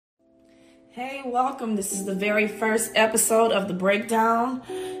Hey, welcome. This is the very first episode of The Breakdown,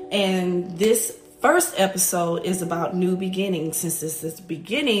 and this first episode is about new beginnings since this is the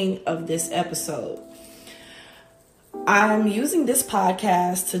beginning of this episode. I'm using this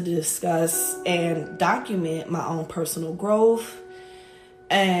podcast to discuss and document my own personal growth,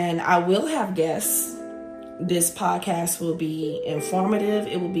 and I will have guests. This podcast will be informative.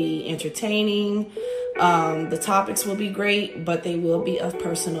 It will be entertaining. The topics will be great, but they will be of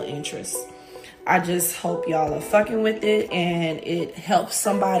personal interest. I just hope y'all are fucking with it and it helps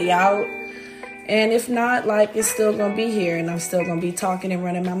somebody out. And if not, it's still gonna be here and I'm still gonna be talking and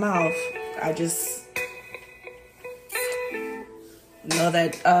running my mouth. I just know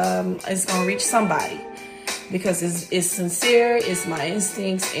that it's gonna reach somebody because it's sincere, it's my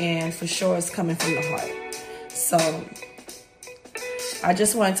instincts, and for sure it's coming from the heart. So I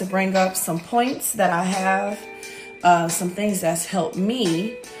just wanted to bring up some points that I have, some things that's helped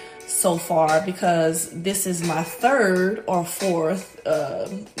me so far, because this is my third or fourth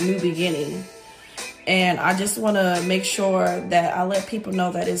new beginning. And I just want to make sure that I let people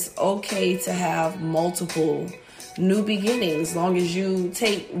know that it's okay to have multiple new beginnings, long as you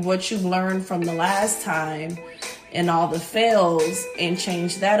take what you've learned from the last time and all the fails and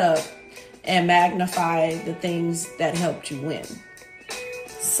change that up and magnify the things that helped you win.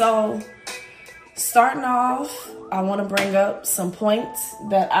 So starting off, I want to bring up some points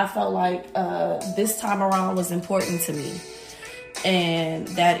that I felt like this time around was important to me. And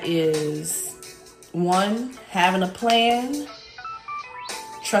that is, 1, having a plan,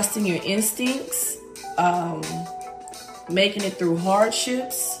 trusting your instincts, making it through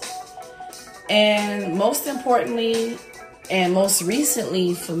hardships, and most importantly, and most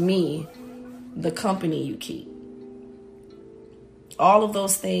recently for me, the company you keep. All of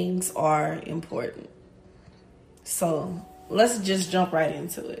those things are important. So let's just jump right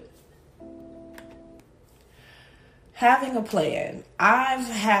into it. Having a plan. I've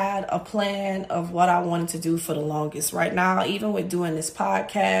had a plan of what I wanted to do for the longest. Right now, even with doing this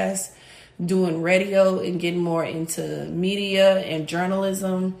podcast, doing radio and getting more into media and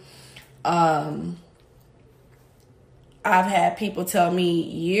journalism, I've had people tell me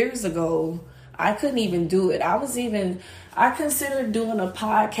years ago I couldn't even do it. I considered doing a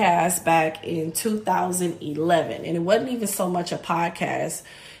podcast back in 2011, and it wasn't even so much a podcast.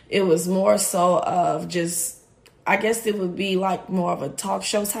 It was more so of just, I guess it would be like more of a talk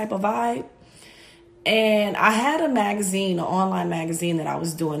show type of vibe. And I had a magazine, an online magazine that I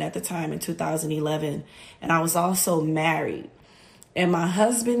was doing at the time in 2011, and I was also married. And my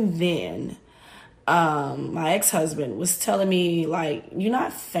husband then, my ex-husband, was telling me, you're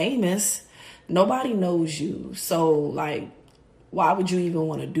not famous. Nobody knows you. So, why would you even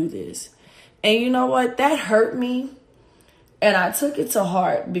want to do this? And you know what? That hurt me. And I took it to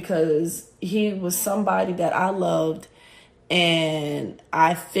heart because he was somebody that I loved. And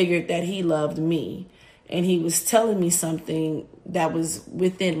I figured that he loved me. And he was telling me something that was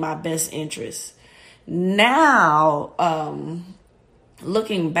within my best interest. Now,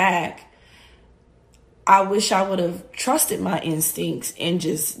 looking back, I wish I would have trusted my instincts and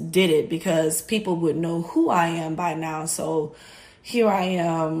just did it, because people would know who I am by now. So here I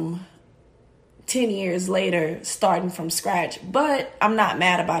am 10 years later, starting from scratch. But I'm not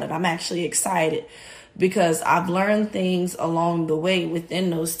mad about it. I'm actually excited because I've learned things along the way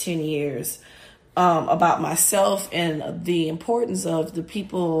within those 10 years about myself and the importance of the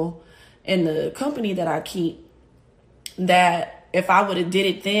people in the company that I keep, that if I would have did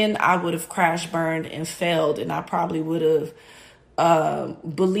it then, I would have crash burned and failed, and I probably would have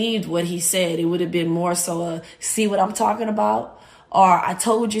believed what he said. It would have been more so see what I'm talking about, or I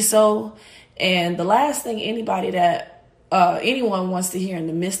told you so. And the last thing anyone wants to hear in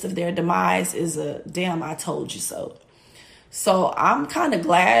the midst of their demise is a damn I told you so. So I'm kind of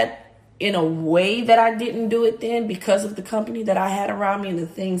glad in a way that I didn't do it then, because of the company that I had around me and the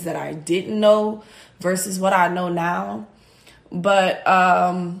things that I didn't know versus what I know now. But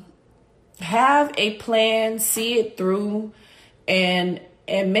have a plan, see it through, and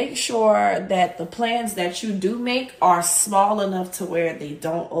make sure that the plans that you do make are small enough to where they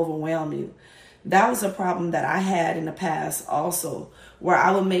don't overwhelm you. That was a problem that I had in the past also, where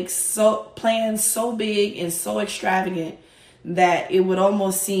I would make plans so big and so extravagant that it would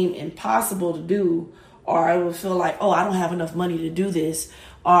almost seem impossible to do, or I would feel like, oh, I don't have enough money to do this,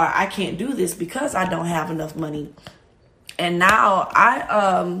 or I can't do this because I don't have enough money. And now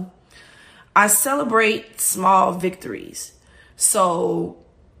I celebrate small victories. So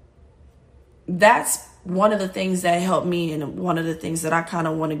that's one of the things that helped me, and one of the things that I kind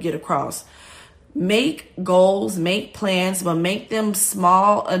of want to get across. Make goals, make plans, but make them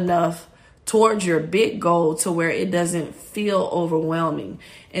small enough towards your big goal to where it doesn't feel overwhelming.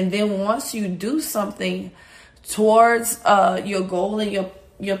 And then once you do something towards your goal and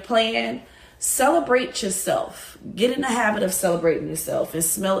your plan, celebrate yourself. Get in the habit of celebrating yourself and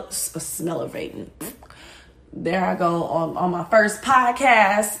smellevating. There I go on my first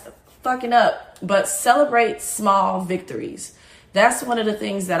podcast, fucking up. But celebrate small victories. That's one of the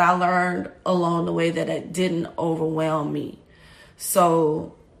things that I learned along the way that it didn't overwhelm me.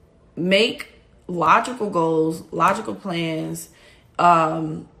 So make logical goals, logical plans,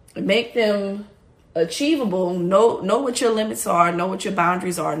 make them achievable. Know what your limits are, know what your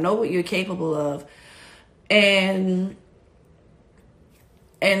boundaries are, know what you're capable of, and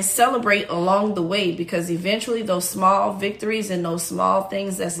celebrate along the way, because eventually those small victories and those small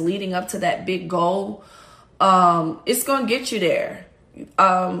things that's leading up to that big goal, it's going to get you there.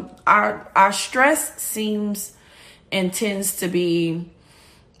 Our stress seems and tends to be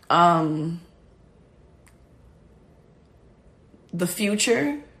the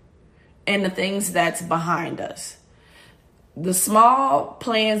future and the things that's behind us. The small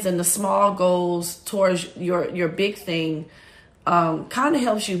plans and the small goals towards your big thing kind of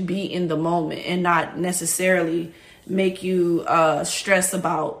helps you be in the moment and not necessarily make you stress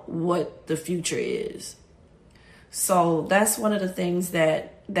about what the future is. So that's one of the things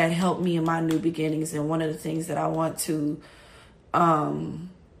that helped me in my new beginnings, and one of the things that I want to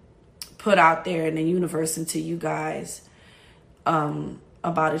put out there in the universe and to you guys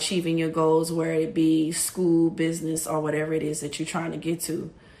about achieving your goals, where it be school, business, or whatever it is that you're trying to get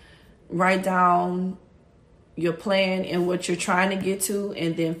to. Write down your plan and what you're trying to get to,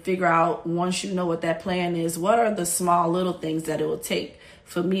 and then figure out, once you know what that plan is, what are the small little things that it will take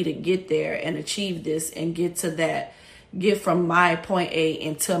for me to get there and achieve this and get from my point A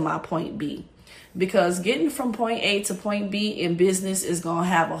into my point B. Because getting from point A to point B in business is going to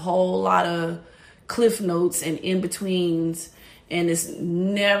have a whole lot of cliff notes and in-betweens, and it's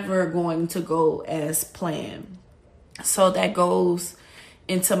never going to go as planned. So that goes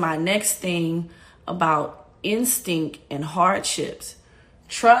into my next thing about instinct and hardships.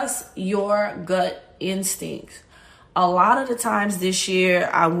 Trust your gut instincts. A lot of the times this year,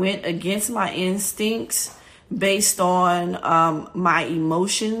 I went against my instincts based on my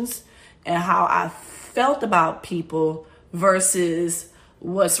emotions and how I felt about people versus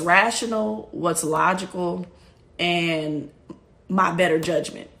what's rational, what's logical, and my better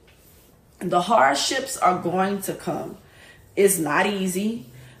judgment. The hardships are going to come. It's not easy.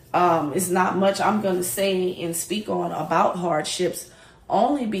 It's not much I'm going to say and speak on about hardships,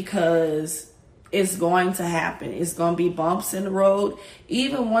 only because it's going to happen. It's going to be bumps in the road.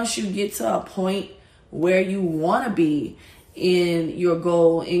 Even once you get to a point where you want to be in your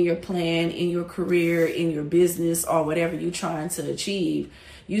goal, in your plan, in your career, in your business, or whatever you're trying to achieve,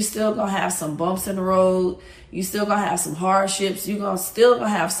 you still going to have some bumps in the road. You still going to have some hardships. You're still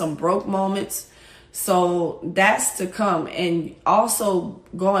going to have some broke moments. So that's to come. And also,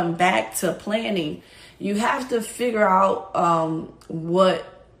 going back to planning, you have to figure out what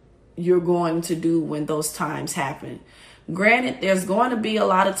you're going to do when those times happen. Granted, there's going to be a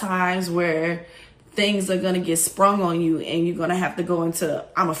lot of times where things are going to get sprung on you and you're going to have to go into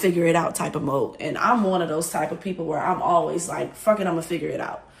I'm going to figure it out type of mode. And I'm one of those type of people where I'm always like, fuck it, I'm going to figure it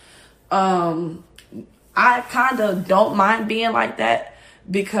out. I kind of don't mind being like that,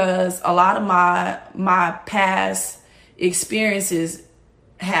 because a lot of my past experiences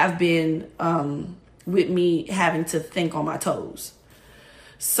have been with me having to think on my toes.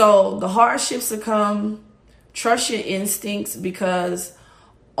 So the hardships will come. Trust your instincts, because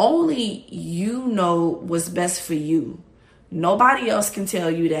only you know what's best for you. Nobody else can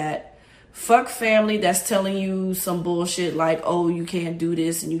tell you that. Fuck family that's telling you some bullshit like, oh, you can't do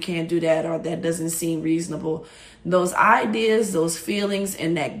this and you can't do that, or that doesn't seem reasonable. Those ideas, those feelings,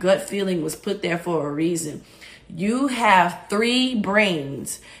 and that gut feeling was put there for a reason. You have 3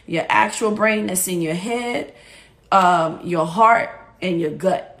 brains: your actual brain that's in your head, your heart, and your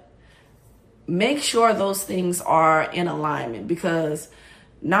gut. Make sure those things are in alignment, because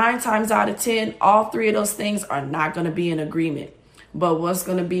 9 times out of 10, all 3 of those things are not going to be in agreement. But what's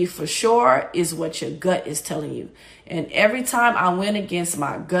going to be for sure is what your gut is telling you. And every time I went against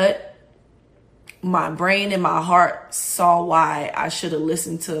my gut, my brain and my heart saw why I should have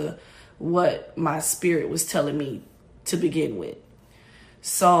listened to what my spirit was telling me to begin with.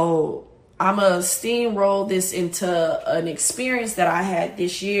 So I'm going to steamroll this into an experience that I had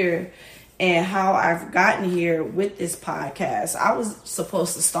this year and how I've gotten here with this podcast. I was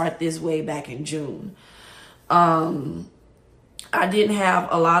supposed to start this way back in June. I didn't have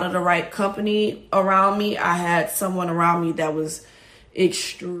a lot of the right company around me. I had someone around me that was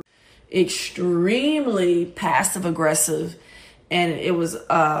extremely passive aggressive, and it was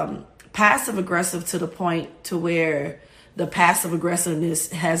passive aggressive to the point to where the passive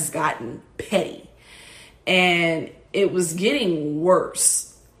aggressiveness has gotten petty, and it was getting worse.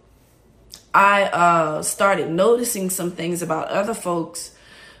 I started noticing some things about other folks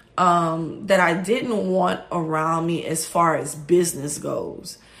that I didn't want around me as far as business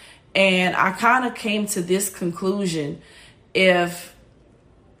goes. And I kind of came to this conclusion: if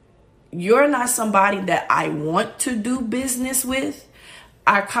you're not somebody that I want to do business with,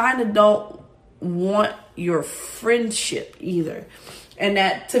 I kind of don't want your friendship either. And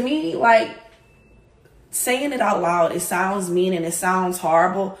that, to me, like, saying it out loud, it sounds mean and it sounds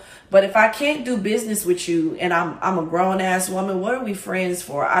horrible. But if I can't do business with you and I'm a grown ass woman, what are we friends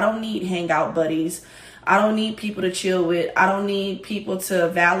for? I don't need hangout buddies. I don't need people to chill with. I don't need people to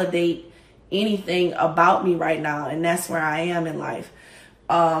validate anything about me right now. And that's where I am in life.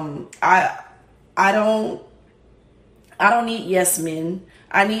 I don't need yes men.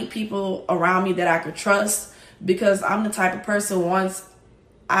 I need people around me that I could trust, because I'm the type of person, once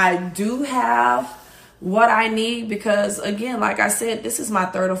I do have what I need, because again, like I said, this is my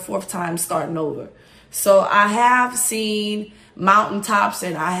third or fourth time starting over. So I have seen mountaintops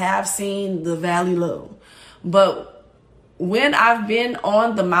and I have seen the valley low. But when I've been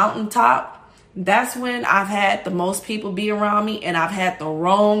on the mountaintop, that's when I've had the most people be around me, and I've had the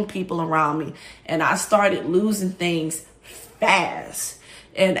wrong people around me. And I started losing things fast.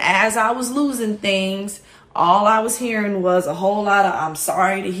 And as I was losing things, all I was hearing was a whole lot of "I'm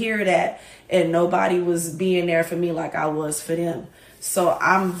sorry to hear that," and nobody was being there for me like I was for them. So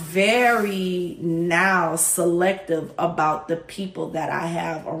I'm very now selective about the people that I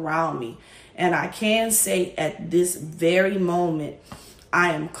have around me. And I can say at this very moment,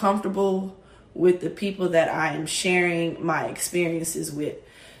 I am comfortable with the people that I am sharing my experiences with.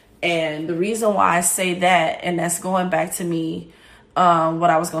 And the reason why I say that, and that's going back to me, what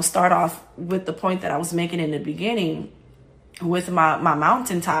I was going to start off with, the point that I was making in the beginning with my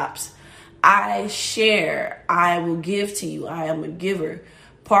mountaintops. I share, I will give to you. I am a giver.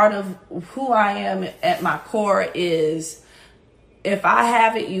 Part of who I am at my core is, if I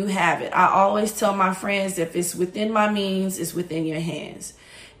have it, you have it. I always tell my friends, if it's within my means, it's within your hands.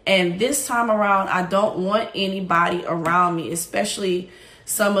 And this time around, I don't want anybody around me, especially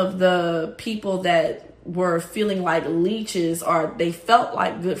some of the people that were feeling like leeches, or they felt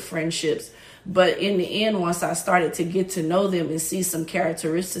like good friendships. But in the end, once I started to get to know them and see some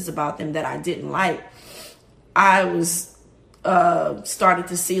characteristics about them that I didn't like, I was started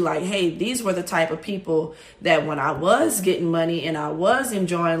to see like, hey, these were the type of people that when I was getting money and I was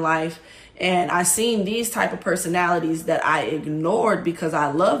enjoying life, and I seen these type of personalities that I ignored because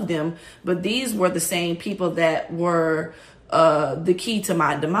I loved them, but these were the same people that were the key to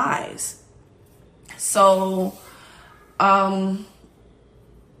my demise. So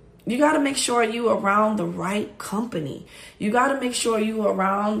you got to make sure you around the right company. You got to make sure you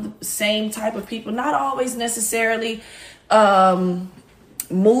around the same type of people, not always necessarily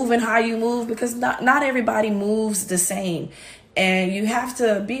moving how you move, because not everybody moves the same. And you have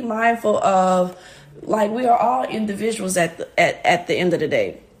to be mindful of, like, we are all individuals at the end of the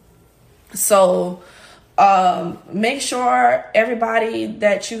day. So make sure everybody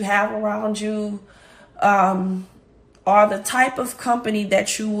that you have around you are the type of company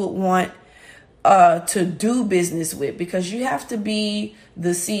that you would want to do business with, because you have to be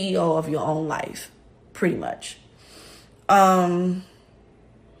the CEO of your own life, pretty much. I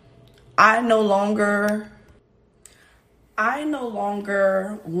no longer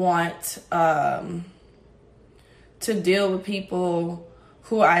want to deal with people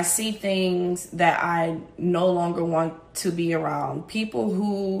who I see things that I no longer want to be around. People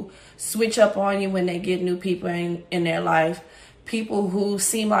who switch up on you when they get new people in their life. People who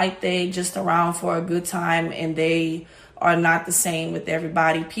seem like they just around for a good time and they are not the same with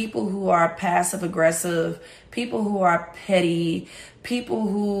everybody. People who are passive aggressive. People who are petty. People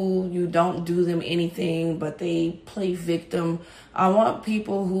who you don't do them anything but they play victim. I want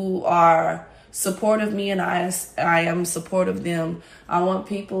people who are supportive of me and I am supportive of them. I want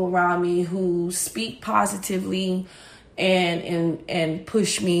people around me who speak positively and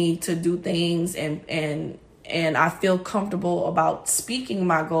push me to do things, and I feel comfortable about speaking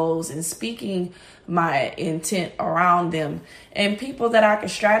my goals and speaking my intent around them, and people that I can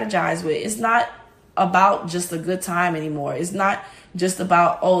strategize with. It's not about just a good time anymore. It's not just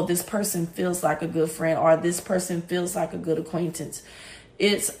about, oh, this person feels like a good friend or this person feels like a good acquaintance.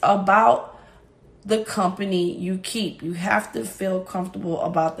 It's about the company you keep. You have to feel comfortable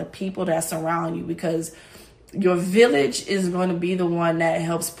about the people that surround you, because Your village is going to be the one that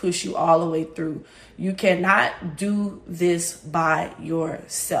helps push you all the way through. You cannot do this by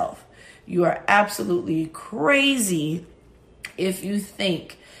yourself. You are absolutely crazy if you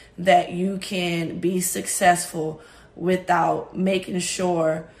think that you can be successful without making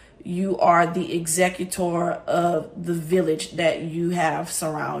sure you are the executor of the village that you have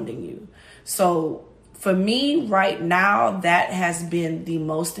surrounding you. So for me right now, that has been the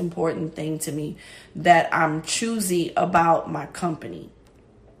most important thing to me, that I'm choosy about my company.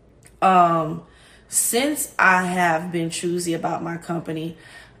 Since I have been choosy about my company,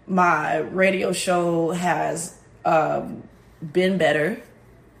 my radio show has been better,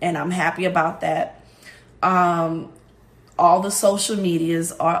 and I'm happy about that. All the social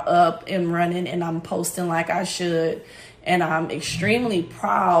medias are up and running, and I'm posting like I should, and I'm extremely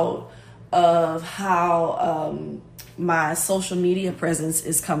proud of how my social media presence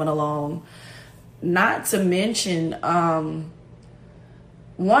is coming along. Not to mention,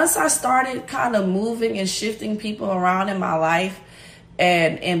 once I started kind of moving and shifting people around in my life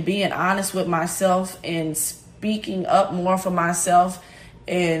and being honest with myself and speaking up more for myself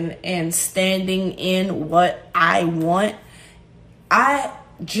and standing in what I want, I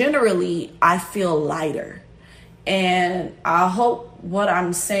feel lighter. And I hope what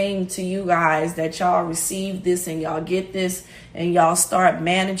I'm saying to you guys, that y'all receive this and y'all get this and y'all start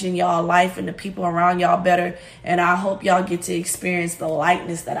managing y'all life and the people around y'all better. And I hope y'all get to experience the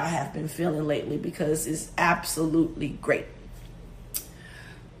lightness that I have been feeling lately, because it's absolutely great.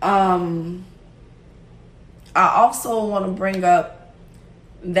 I also want to bring up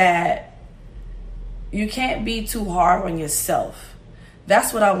that you can't be too hard on yourself.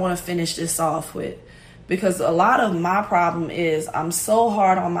 That's what I want to finish this off with. Because a lot of my problem is I'm so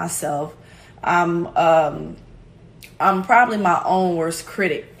hard on myself. I'm probably my own worst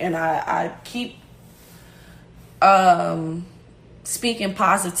critic, and I keep speaking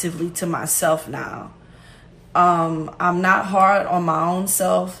positively to myself now. I'm not hard on my own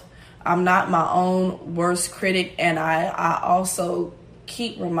self. I'm not my own worst critic, and I also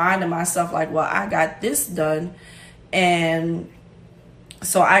keep reminding myself, like, well, I got this done, and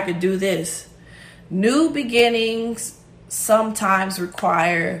so I could do this. New beginnings sometimes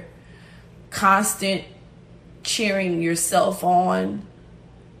require constant cheering yourself on,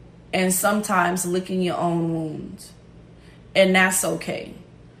 and sometimes licking your own wounds. And that's okay.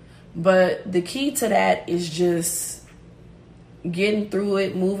 But the key to that is just getting through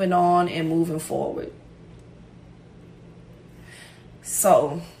it, moving on, and moving forward.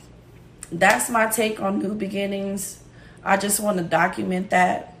 So that's my take on new beginnings. I just want to document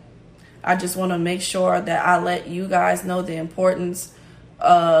that. I just want to make sure that I let you guys know the importance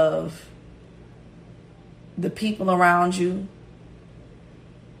of the people around you,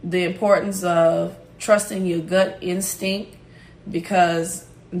 the importance of trusting your gut instinct, because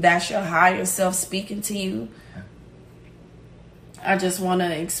that's your higher self speaking to you. I just want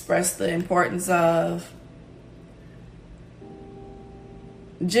to express the importance of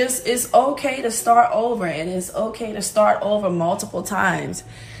just, it's okay to start over, and it's okay to start over multiple times.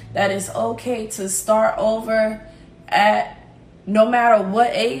 That it's okay to start over at no matter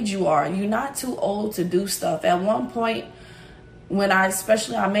what age you are. You're not too old to do stuff. At one point, when I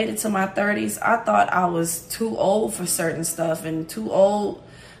made it to my 30s, I thought I was too old for certain stuff and too old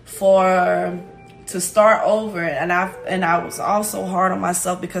to start over. And I was also hard on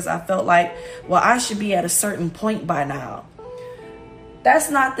myself because I felt like, well, I should be at a certain point by now. That's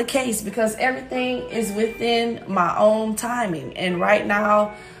not the case, because everything is within my own timing. And right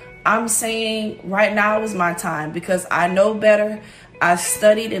now, I'm saying right now is my time, because I know better. I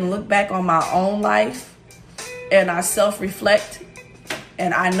studied and looked back on my own life, and I self-reflect,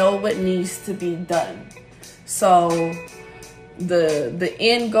 and I know what needs to be done. So the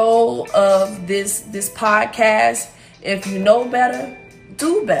end goal of this podcast, if you know better,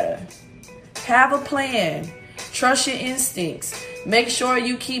 do better. Have a plan. Trust your instincts. Make sure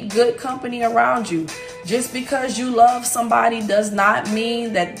you keep good company around you. Just because you love somebody does not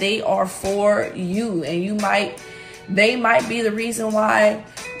mean that they are for you. And they might be the reason why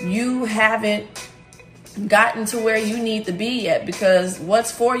you haven't gotten to where you need to be yet, because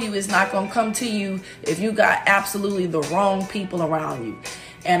what's for you is not going to come to you if you got absolutely the wrong people around you.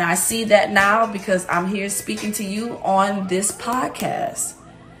 And I see that now, because I'm here speaking to you on this podcast.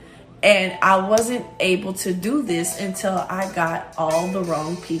 And I wasn't able to do this until I got all the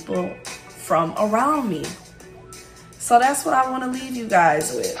wrong people from around me. So that's what I want to leave you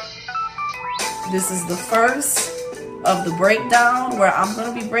guys with. This is the first of the breakdown, where I'm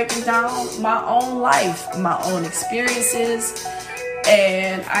going to be breaking down my own life, my own experiences,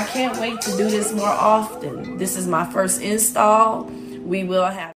 And I can't wait to do this more often. This is my first install. We will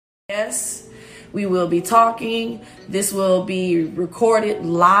have guests. We will be talking. This will be recorded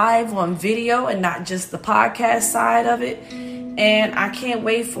live on video and not just the podcast side of it. And I can't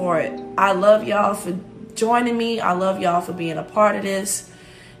wait for it. I love y'all for joining me. I love y'all for being a part of this.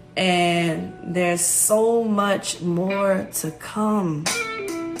 And there's so much more to come.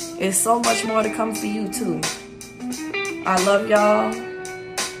 There's so much more to come for you too. I love y'all.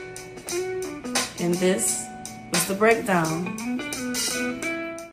 And this was The Breakdown.